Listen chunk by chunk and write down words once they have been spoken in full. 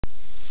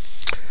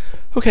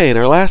Okay, in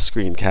our last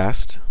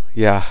screencast,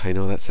 yeah, I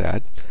know that's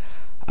sad,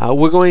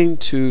 we're going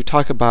to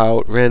talk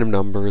about random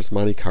numbers,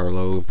 Monte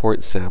Carlo,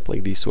 importance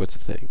sampling, these sorts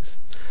of things.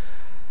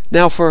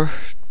 Now for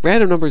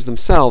random numbers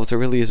themselves, there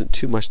really isn't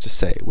too much to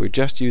say. We're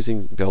just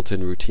using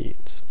built-in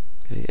routines.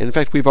 Okay? And in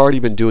fact, we've already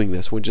been doing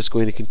this. We're just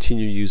going to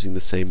continue using the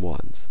same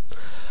ones.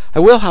 I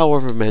will,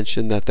 however,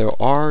 mention that there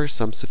are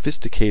some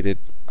sophisticated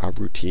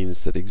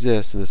routines that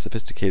exist in a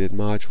sophisticated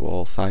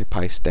module,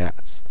 SciPy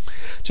stats.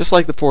 Just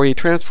like the Fourier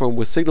transform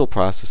with signal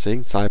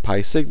processing,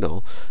 SciPy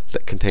signal,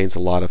 that contains a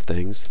lot of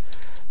things,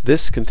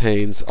 this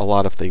contains a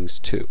lot of things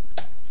too.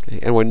 Okay?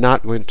 And we're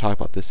not going to talk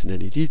about this in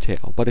any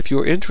detail, but if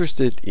you're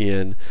interested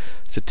in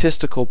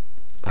statistical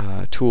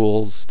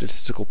tools,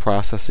 statistical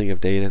processing of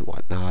data and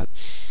whatnot,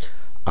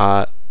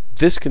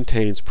 this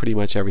contains pretty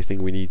much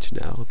everything we need to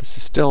know. This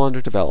is still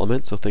under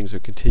development, so things are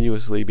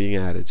continuously being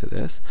added to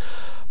this.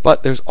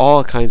 But there's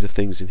all kinds of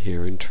things in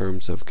here in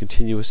terms of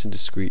continuous and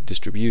discrete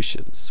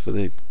distributions. For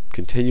the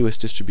continuous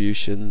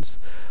distributions,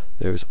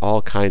 there's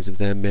all kinds of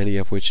them, many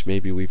of which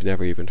maybe we've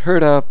never even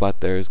heard of,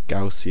 but there's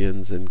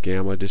Gaussians and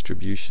gamma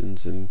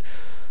distributions, and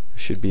there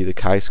should be the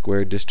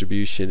chi-squared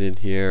distribution in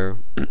here.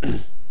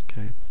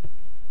 Okay.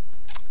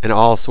 And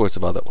all sorts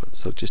of other ones,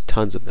 so just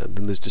tons of them.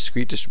 Then there's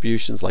discrete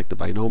distributions like the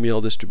binomial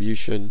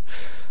distribution,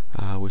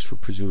 which we're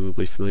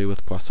presumably familiar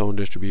with, Poisson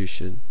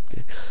distribution.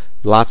 Okay.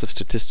 Lots of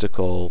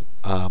statistical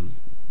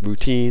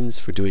routines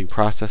for doing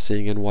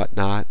processing and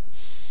whatnot.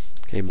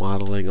 Okay,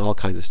 modeling, all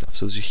kinds of stuff.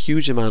 So there's a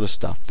huge amount of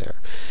stuff there.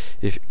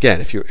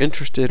 If you're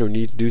interested or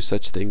need to do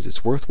such things,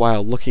 it's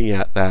worthwhile looking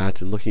at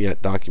that and looking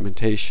at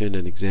documentation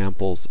and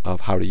examples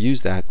of how to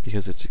use that,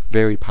 because it's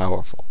very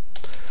powerful.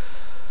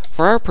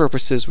 For our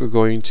purposes, we're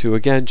going to,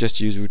 again, just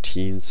use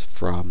routines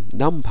from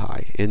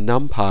NumPy. In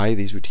NumPy,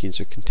 these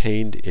routines are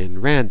contained in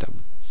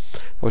random.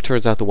 Now, it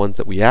turns out the ones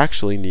that we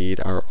actually need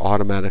are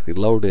automatically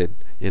loaded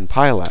in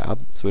PyLab,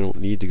 so we don't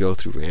need to go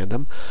through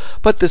random.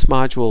 But this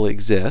module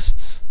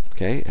exists,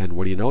 okay, and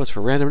what do you know? It's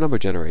for random number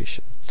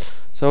generation.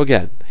 So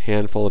again, a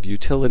handful of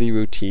utility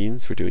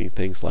routines for doing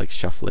things like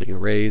shuffling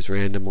arrays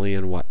randomly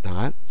and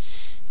whatnot,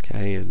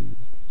 okay, and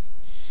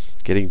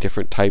getting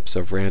different types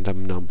of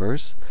random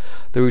numbers.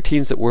 The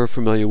routines that we're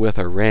familiar with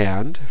are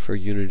rand for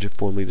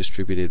uniformly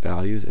distributed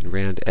values and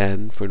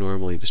rand-n for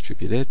normally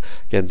distributed.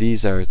 Again,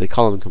 these are, they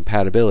call them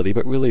compatibility,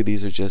 but really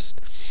these are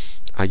just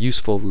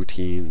useful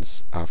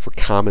routines for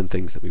common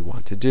things that we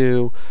want to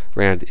do.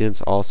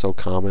 Rand-int's also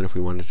common if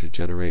we wanted to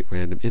generate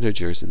random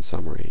integers in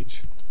some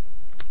range.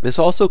 This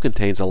also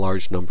contains a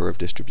large number of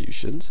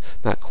distributions,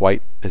 not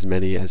quite as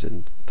many as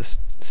in the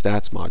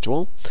stats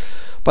module,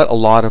 but a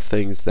lot of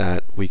things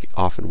that we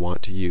often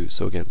want to use.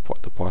 So again,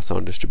 the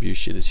Poisson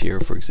distribution is here,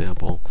 for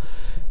example,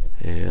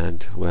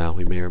 and well,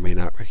 we may or may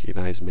not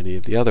recognize many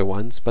of the other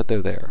ones, but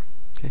they're there.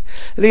 Okay?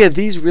 And again,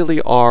 these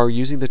really are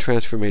using the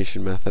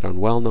transformation method on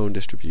well-known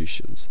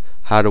distributions.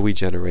 How do we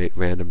generate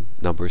random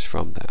numbers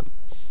from them?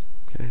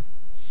 Okay.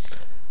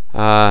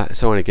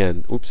 And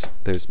again, oops,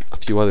 there's a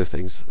few other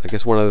things. I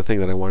guess one other thing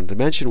that I wanted to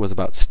mention was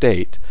about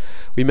state.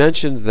 We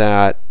mentioned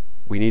that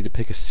we need to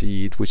pick a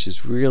seed, which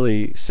is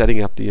really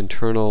setting up the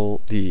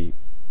initial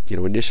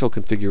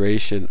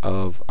configuration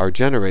of our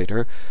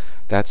generator.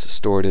 That's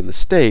stored in the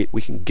state.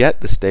 We can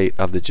get the state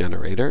of the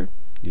generator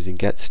using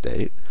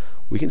getState.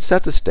 We can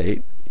set the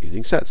state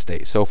using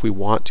setState. So if we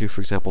want to, for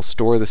example,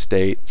 store the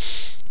state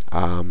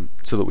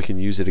so that we can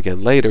use it again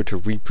later to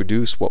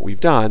reproduce what we've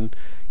done,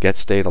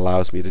 getState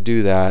allows me to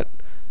do that,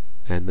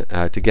 and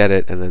to get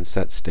it, and then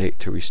setState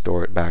to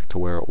restore it back to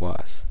where it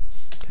was.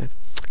 Okay.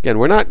 Again,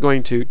 we're not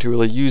going to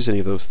really use any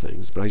of those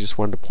things, but I just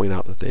wanted to point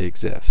out that they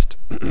exist.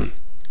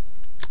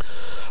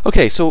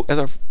 Okay, so as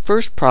our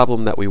first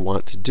problem that we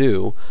want to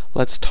do,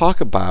 let's talk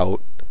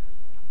about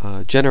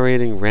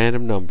generating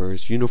random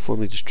numbers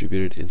uniformly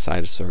distributed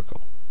inside a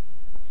circle.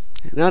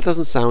 And that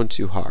doesn't sound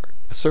too hard.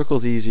 A circle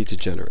is easy to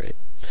generate.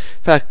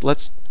 In fact,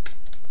 let's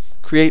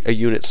create a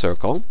unit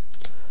circle.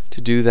 To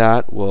do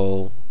that,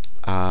 we'll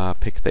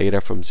pick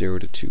theta from 0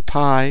 to 2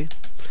 pi.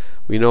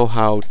 We know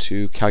how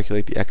to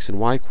calculate the x and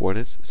y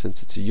coordinates.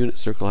 Since it's a unit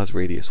circle, it has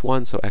radius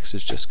 1, so x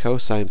is just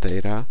cosine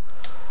theta,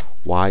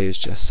 y is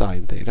just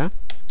sine theta.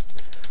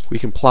 We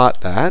can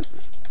plot that.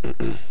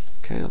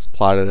 Okay, let's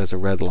plot it as a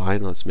red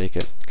line. Let's make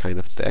it kind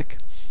of thick.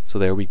 So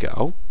there we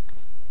go.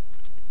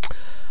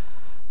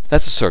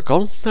 That's a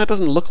circle. That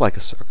doesn't look like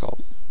a circle.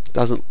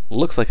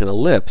 Looks like an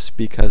ellipse,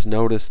 because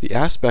notice the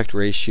aspect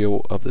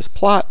ratio of this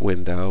plot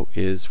window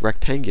is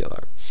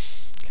rectangular.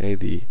 Okay,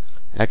 the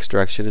x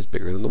direction is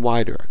bigger than the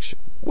y direction.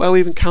 Well,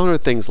 we've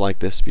encountered things like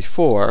this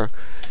before,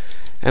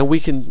 and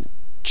we can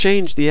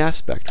change the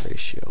aspect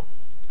ratio.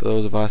 For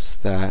those of us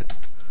that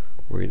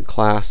were in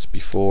class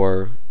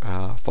before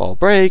fall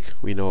break,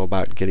 we know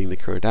about getting the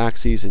current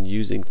axes and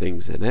using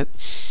things in it.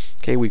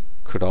 Okay, we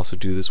could also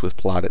do this with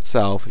plot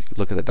itself. If you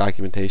look at the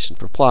documentation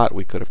for plot,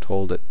 we could have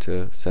told it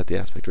to set the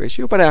aspect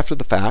ratio, but after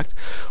the fact,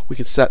 we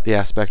can set the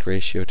aspect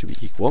ratio to be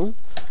equal,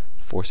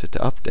 force it to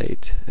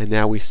update, and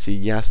now we see,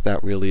 yes,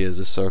 that really is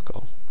a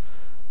circle.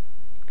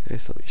 Okay,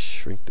 so let me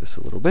shrink this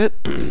a little bit.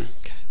 Okay.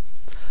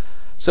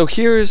 So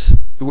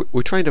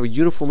we're trying to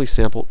uniformly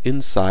sample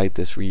inside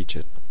this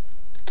region.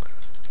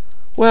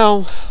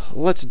 Well,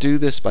 let's do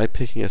this by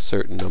picking a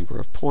certain number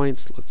of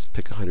points. Let's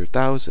pick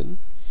 100,000.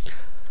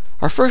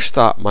 Our first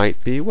thought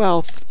might be,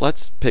 well,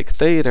 let's pick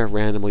theta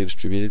randomly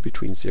distributed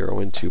between 0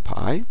 and 2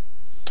 pi.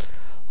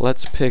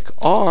 Let's pick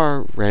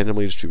r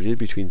randomly distributed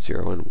between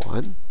 0 and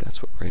 1.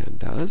 That's what rand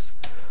does.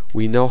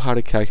 We know how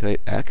to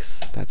calculate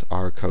x. That's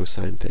r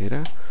cosine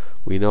theta.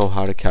 We know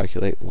how to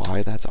calculate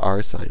y. That's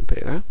r sine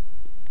theta.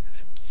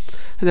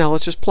 And now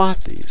let's just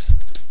plot these.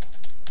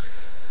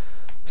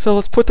 So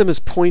let's put them as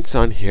points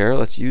on here.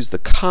 Let's use the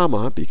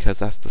comma because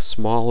that's the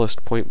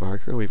smallest point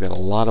marker. We've got a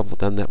lot of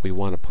them that we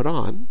want to put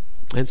on.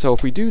 And so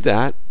if we do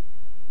that,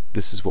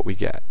 this is what we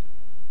get.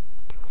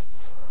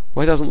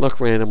 Well, it doesn't look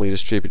randomly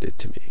distributed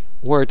to me.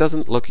 Or it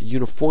doesn't look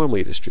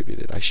uniformly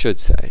distributed, I should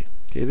say.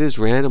 It is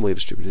randomly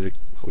distributed.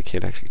 We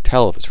can't actually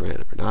tell if it's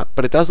random or not,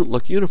 but it doesn't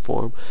look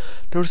uniform.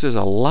 Notice there's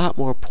a lot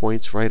more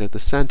points right at the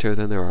center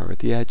than there are at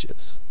the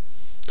edges.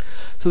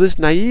 So this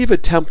naive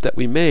attempt that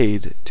we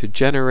made to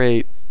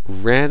generate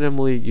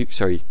uniformly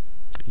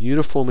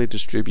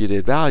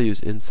distributed values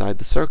inside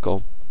the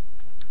circle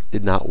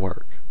did not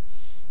work.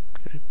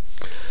 Okay.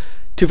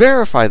 To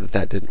verify that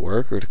that didn't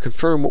work, or to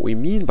confirm what we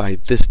mean by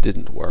this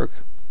didn't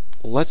work,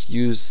 let's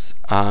use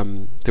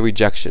the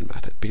rejection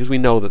method, because we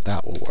know that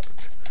that will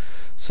work.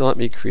 So let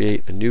me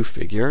create a new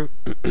figure,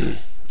 and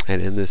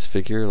in this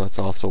figure let's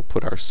also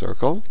put our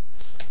circle.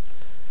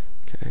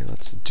 Okay,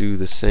 let's do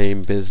the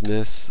same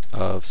business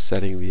of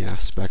setting the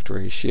aspect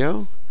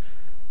ratio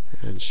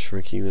and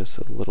shrinking this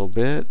a little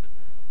bit.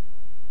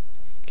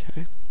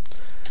 Okay.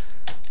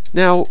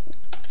 Now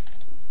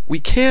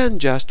we can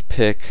just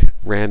pick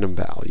random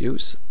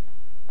values.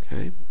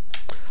 Okay.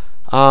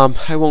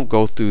 I won't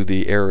go through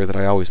the error that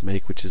I always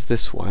make, which is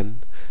this one.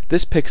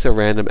 This picks a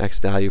random x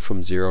value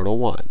from 0 to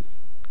 1.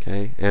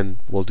 Okay, and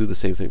we'll do the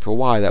same thing for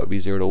y. That would be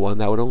 0 to 1.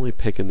 That would only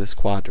pick in this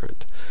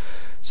quadrant.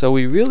 So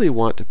we really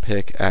want to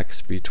pick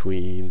x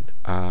between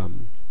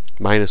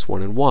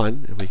 -1 and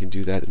 1, and we can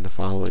do that in the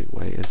following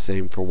way, and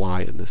same for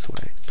y in this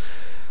way.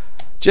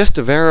 Just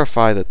to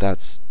verify that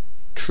that's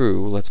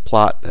true, let's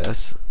plot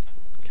this.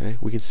 Okay,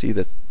 we can see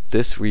that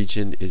this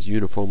region is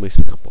uniformly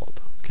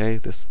sampled. Okay,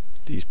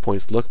 these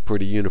points look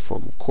pretty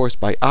uniform. Of course,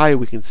 by eye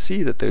we can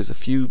see that there's a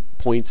few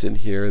points in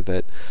here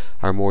that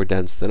are more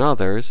dense than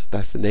others.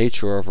 That's the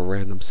nature of a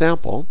random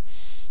sample.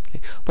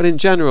 But in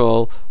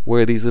general,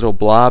 where these little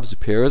blobs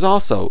appear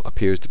also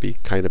appears to be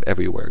kind of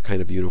everywhere,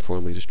 kind of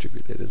uniformly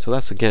distributed. And so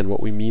that's again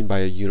what we mean by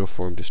a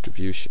uniform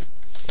distribution.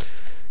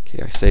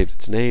 Okay, I saved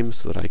its name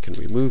so that I can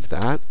remove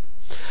that.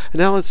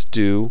 And now let's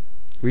do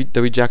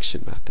the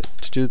rejection method.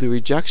 To do the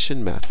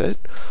rejection method,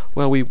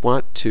 well, we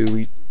want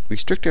to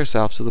restrict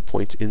ourselves to the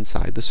points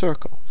inside the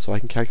circle. So I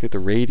can calculate the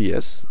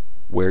radius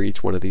where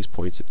each one of these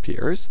points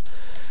appears.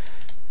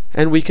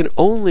 And we can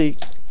only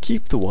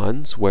keep the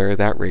ones where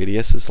that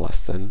radius is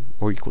less than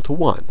or equal to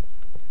 1.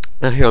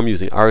 Now here I'm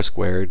using r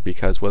squared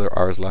because whether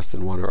r is less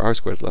than 1 or r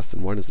squared is less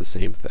than 1 is the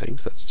same thing,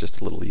 so that's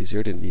just a little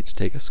easier. Didn't need to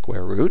take a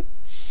square root.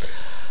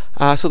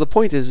 So the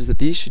point is that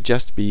these should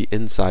just be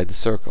inside the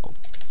circle.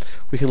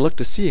 We can look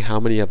to see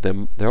how many of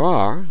them there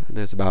are, and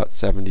there's about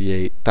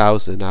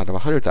 78,000 out of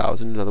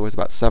 100,000. In other words,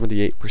 about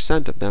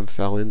 78% of them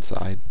fell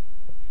inside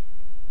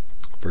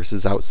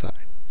versus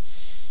outside.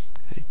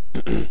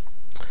 Okay.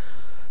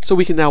 So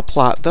we can now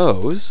plot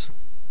those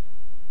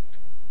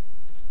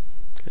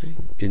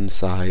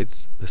inside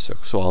the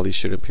circle. So all these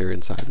should appear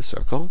inside the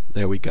circle.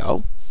 There we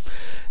go.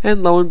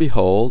 And lo and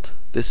behold,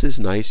 this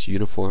is nice,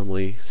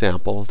 uniformly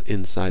sampled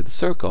inside the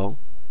circle.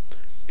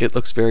 It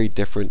looks very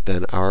different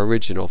than our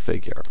original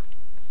figure.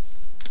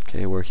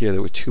 Okay, where here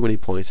there were too many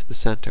points at the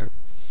center.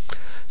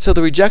 So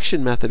the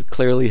rejection method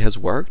clearly has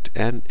worked,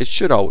 and it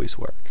should always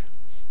work.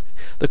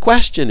 The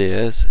question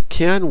is,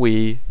 can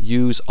we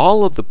use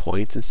all of the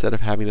points instead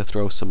of having to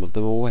throw some of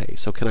them away?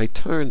 So can I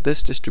turn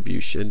this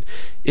distribution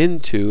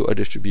into a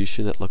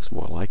distribution that looks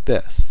more like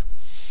this?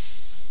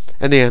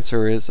 And the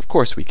answer is, of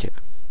course we can.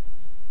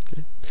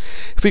 Okay.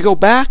 If we go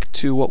back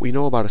to what we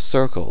know about a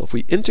circle, if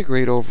we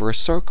integrate over a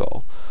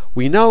circle,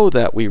 we know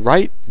that we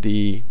write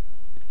the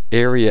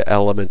area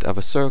element of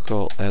a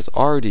circle as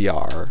r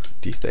dr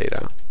d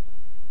theta.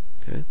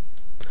 Okay.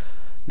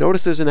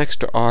 Notice there's an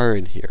extra r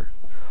in here.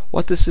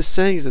 What this is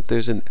saying is that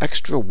there's an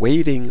extra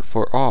weighting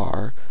for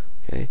r.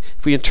 Okay?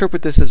 If we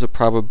interpret this as a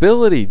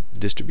probability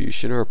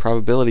distribution or a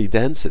probability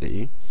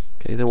density,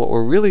 okay, then what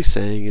we're really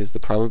saying is the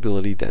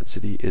probability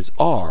density is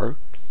r.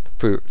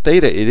 For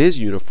theta it is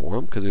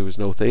uniform because there was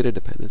no theta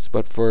dependence,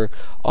 but for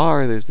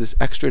r there's this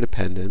extra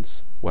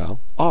dependence, well,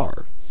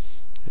 r.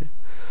 Okay?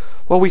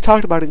 Well, we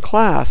talked about in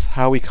class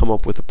how we come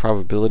up with a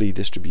probability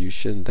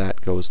distribution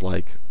that goes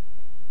like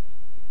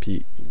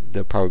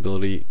the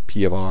probability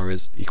P of r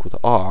is equal to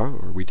r,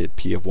 or we did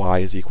P of y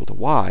is equal to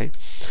y.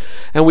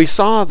 And we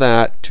saw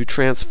that to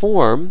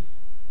transform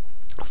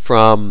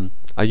from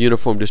a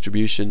uniform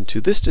distribution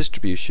to this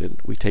distribution,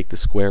 we take the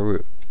square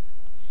root.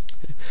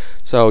 Okay.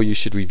 So you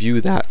should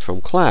review that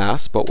from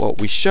class, but what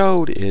we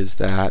showed is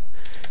that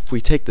if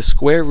we take the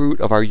square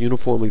root of our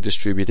uniformly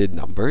distributed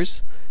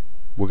numbers,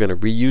 we're going to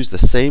reuse the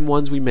same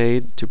ones we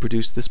made to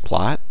produce this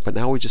plot, but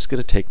now we're just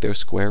going to take their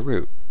square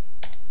root.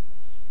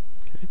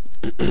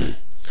 Okay.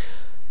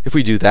 If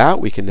we do that,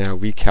 we can now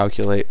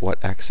recalculate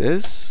what x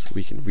is.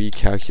 We can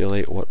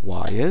recalculate what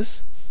y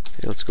is.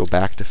 Okay, let's go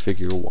back to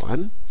figure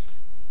 1.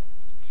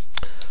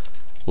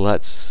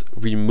 Let's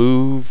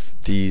remove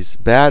these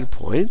bad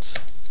points.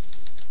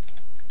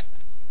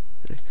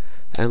 Okay,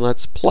 and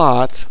let's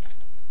plot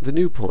the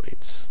new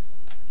points.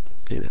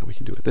 Okay, now we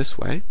can do it this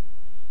way.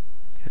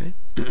 Okay.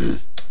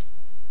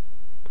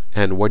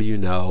 And what do you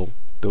know?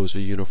 Those are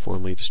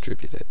uniformly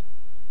distributed.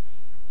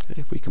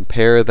 Okay, if we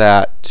compare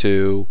that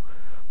to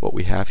what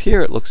we have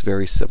here, it looks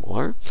very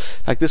similar.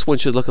 In fact, this one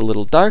should look a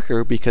little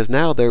darker because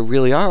now there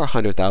really are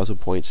 100,000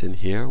 points in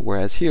here,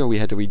 whereas here we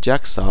had to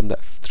reject some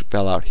that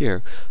fell out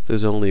here.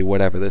 There's only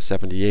whatever, there's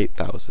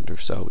 78,000 or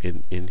so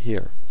in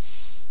here.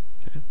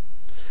 Okay.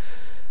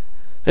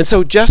 And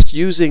so just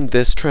using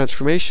this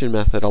transformation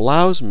method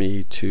allows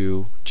me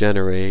to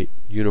generate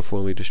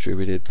uniformly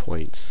distributed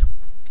points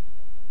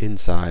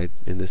inside,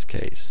 in this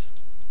case,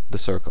 the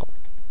circle.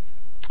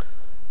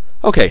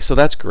 Okay, so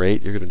that's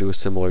great. You're going to do a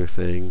similar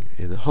thing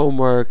in the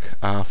homework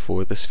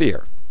for the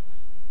sphere.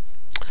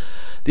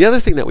 The other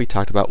thing that we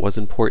talked about was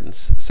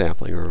importance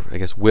sampling, or I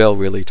guess we'll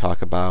really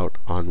talk about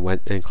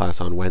in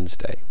class on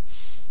Wednesday.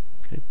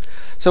 Okay.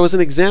 So as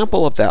an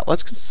example of that,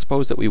 let's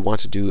suppose that we want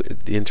to do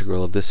the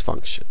integral of this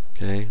function.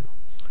 Okay,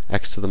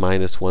 x to the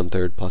minus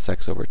 1/3 plus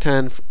x over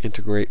 10,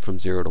 integrate from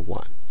 0 to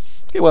 1.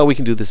 Okay, well, we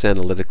can do this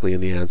analytically,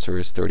 and the answer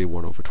is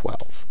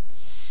 31/12.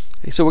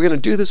 Okay, so we're going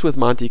to do this with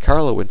Monte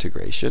Carlo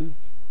integration,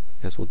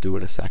 as we'll do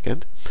in a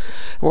second.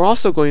 And we're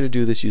also going to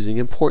do this using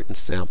importance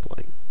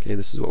sampling. Okay,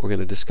 this is what we're going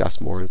to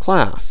discuss more in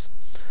class.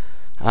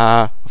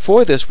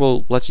 For this,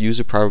 let's use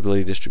a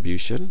probability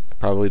distribution. A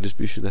probability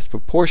distribution that's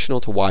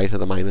proportional to y to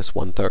the minus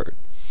 1/3.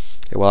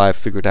 Okay, well, I've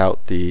figured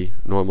out the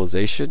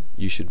normalization.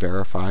 You should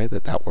verify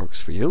that that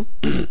works for you.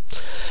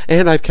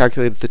 And I've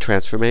calculated the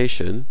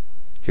transformation.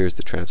 Here's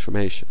the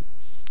transformation.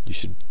 You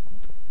should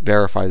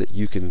verify that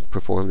you can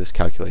perform this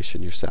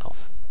calculation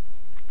yourself.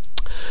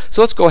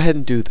 So let's go ahead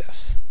and do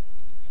this.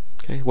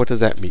 Okay, what does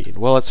that mean?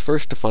 Well, let's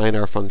first define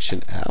our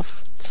function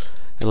f,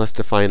 and let's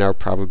define our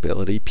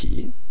probability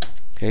p.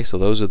 Okay, so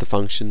those are the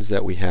functions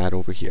that we had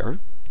over here.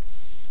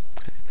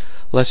 Okay.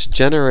 Let's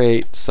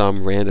generate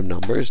some random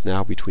numbers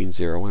now between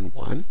 0 and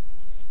 1.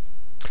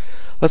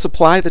 Let's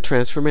apply the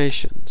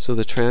transformation. So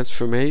the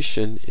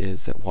transformation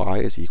is that y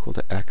is equal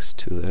to x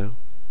to the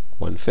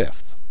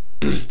 1/5.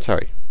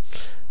 Sorry,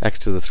 x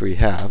to the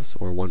 3/2,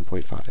 or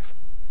 1.5.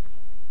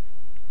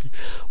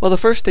 Well, the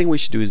first thing we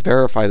should do is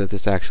verify that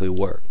this actually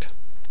worked.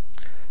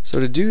 So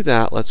to do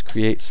that, let's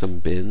create some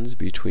bins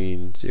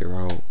between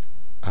 0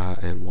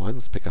 and 1.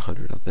 Let's pick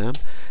 100 of them,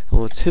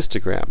 and let's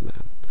histogram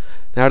them.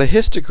 Now to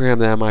histogram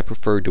them, I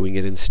prefer doing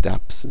it in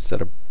steps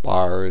instead of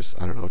bars.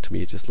 I don't know, to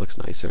me it just looks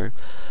nicer.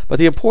 But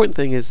the important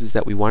thing is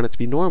that we want it to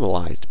be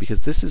normalized,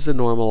 because this is a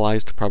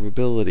normalized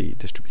probability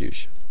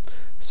distribution.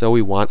 So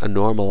we want a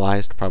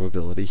normalized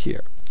probability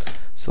here.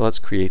 So let's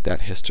create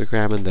that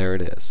histogram, and there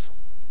it is.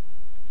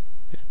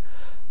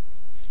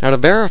 Now to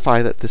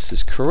verify that this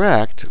is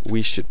correct,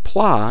 we should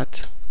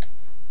plot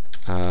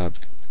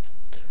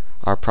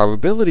our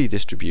probability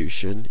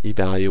distribution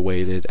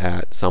evaluated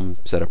at some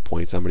set of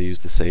points. I'm going to use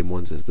the same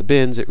ones as the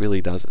bins. It really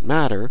doesn't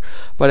matter,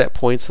 but at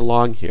points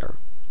along here.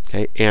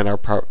 Okay,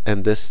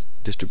 and this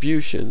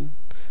distribution,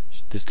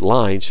 this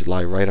line should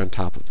lie right on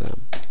top of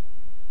them.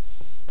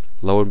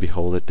 Lo and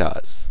behold, it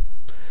does.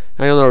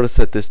 Now you'll notice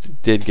that this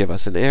did give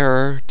us an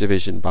error,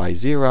 division by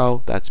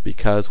 0. That's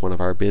because one of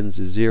our bins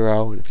is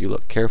 0. And if you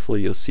look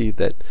carefully, you'll see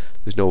that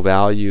there's no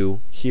value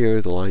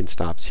here. The line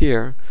stops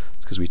here.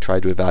 It's because we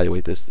tried to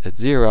evaluate this at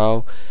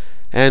 0.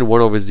 And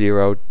 1 over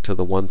 0 to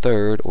the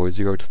 1/3, or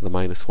 0 to the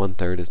minus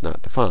 1/3 is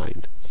not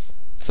defined.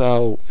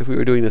 So if we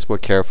were doing this more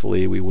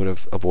carefully, we would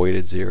have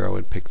avoided 0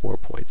 and picked more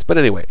points. But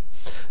anyway,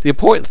 the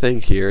important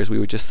thing here is we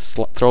were just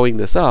throwing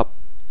this up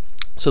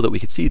so that we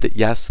could see that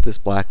yes, this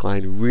black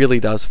line really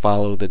does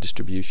follow the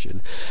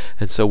distribution,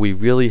 and so we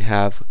really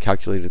have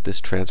calculated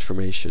this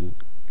transformation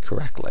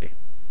correctly.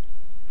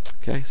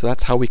 Okay, so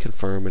that's how we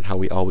confirm and how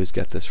we always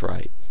get this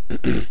right.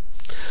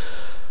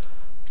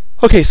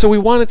 Okay, so we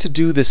wanted to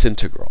do this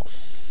integral.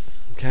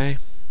 Okay,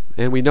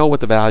 and we know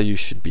what the value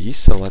should be,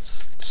 so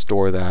let's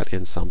store that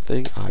in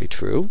something, I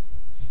true.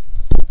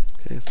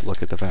 Okay, let's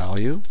look at the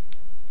value.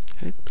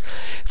 Okay.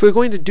 If we're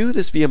going to do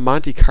this via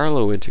Monte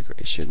Carlo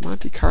integration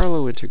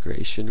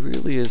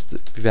really is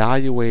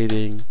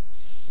evaluating,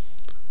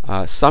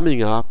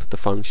 summing up the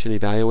function,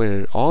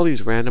 evaluating all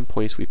these random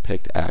points we've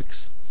picked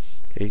x.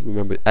 Okay,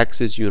 remember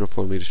x is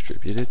uniformly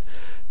distributed,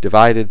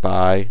 divided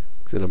by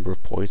the number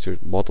of points, or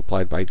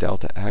multiplied by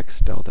delta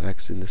x. Delta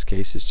x in this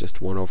case is just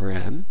 1 over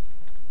n.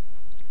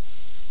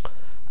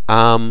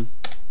 And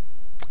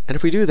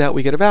if we do that,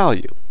 we get a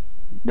value.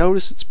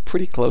 Notice it's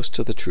pretty close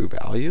to the true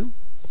value.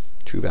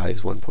 True value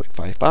is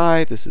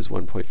 1.55. This is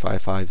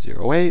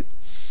 1.5508.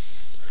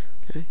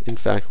 Okay. In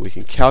fact, we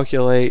can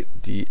calculate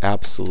the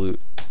absolute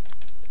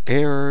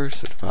error,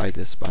 so divide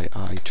this by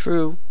I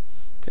true.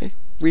 Okay.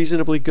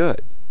 Reasonably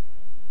good.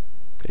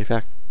 In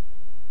fact,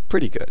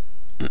 pretty good.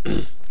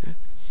 Okay.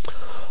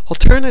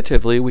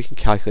 Alternatively, we can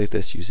calculate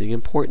this using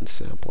importance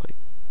sampling.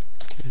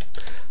 Okay.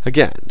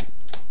 Again,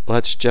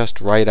 let's just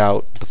write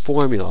out the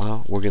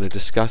formula. We're going to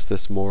discuss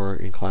this more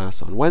in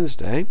class on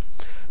Wednesday.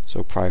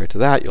 So prior to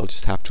that, you'll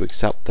just have to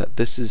accept that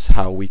this is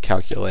how we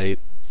calculate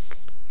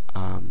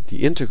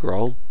the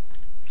integral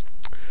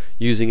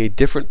using a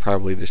different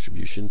probability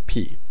distribution,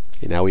 P.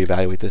 Okay, now we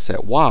evaluate this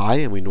at y,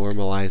 and we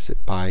normalize it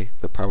by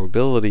the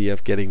probability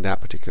of getting that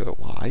particular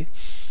y,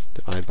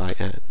 divided by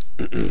n.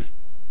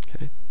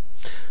 Okay.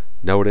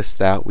 Notice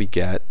that we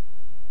get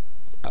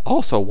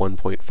also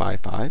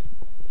 1.55.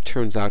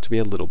 Turns out to be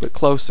a little bit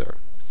closer.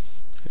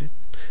 Okay.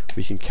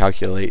 We can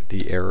calculate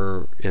the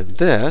error in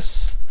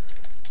this.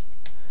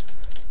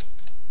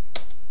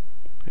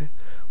 Okay.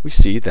 We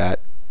see that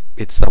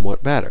it's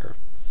somewhat better.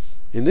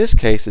 In this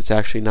case, it's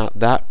actually not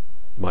that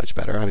much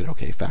better. I mean,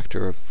 okay,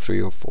 factor of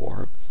 3 or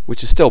 4,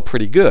 which is still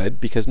pretty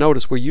good, because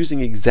notice we're using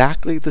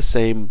exactly the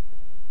same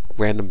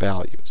random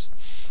values.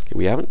 Okay,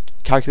 we haven't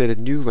calculated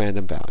new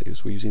random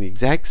values. We're using the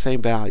exact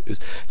same values.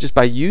 Just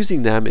by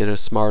using them in a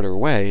smarter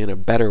way, in a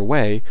better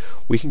way,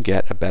 we can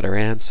get a better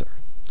answer.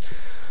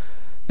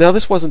 Now,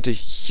 this wasn't a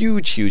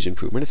huge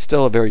improvement. It's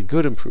still a very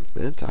good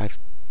improvement.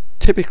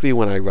 Typically,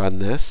 when I run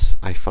this,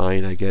 I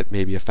find I get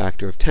maybe a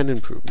factor of 10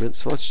 improvement.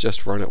 So let's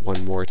just run it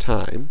one more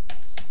time,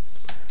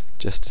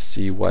 just to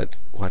see what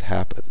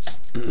happens.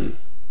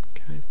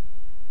 Okay.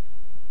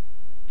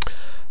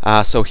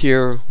 So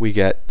here we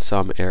get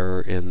some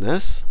error in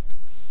this.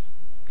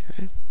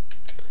 Okay.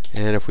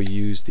 And if we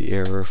use the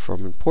error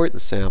from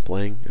importance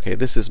sampling, okay,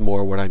 this is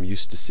more what I'm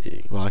used to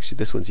seeing. Well, actually,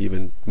 this one's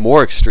even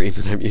more extreme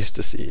than I'm used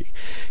to seeing.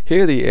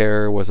 Here the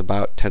error was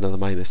about 10 to the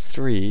minus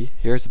 3.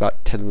 Here's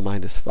about 10 to the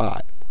minus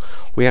 5.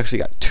 We actually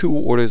got 2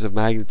 orders of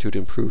magnitude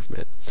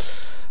improvement.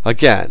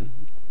 Again,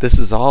 this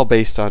is all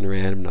based on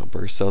random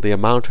numbers, so the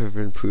amount of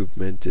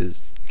improvement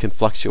can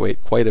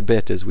fluctuate quite a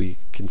bit, as we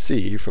can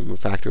see, from a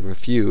factor of a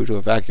few to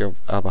a factor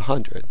of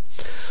 100.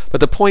 But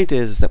the point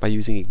is that by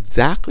using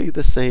exactly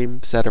the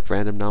same set of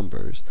random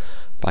numbers,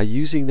 by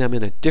using them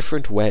in a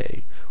different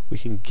way, we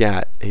can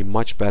get a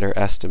much better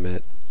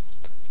estimate,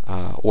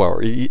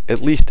 or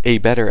at least a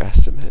better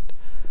estimate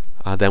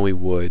than we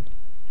would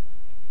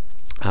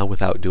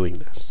without doing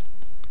this.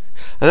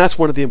 And that's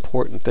one of the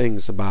important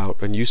things about,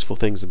 and useful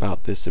things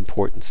about, this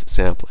importance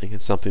sampling.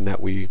 It's something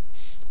that we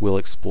will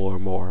explore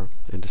more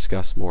and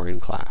discuss more in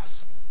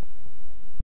class.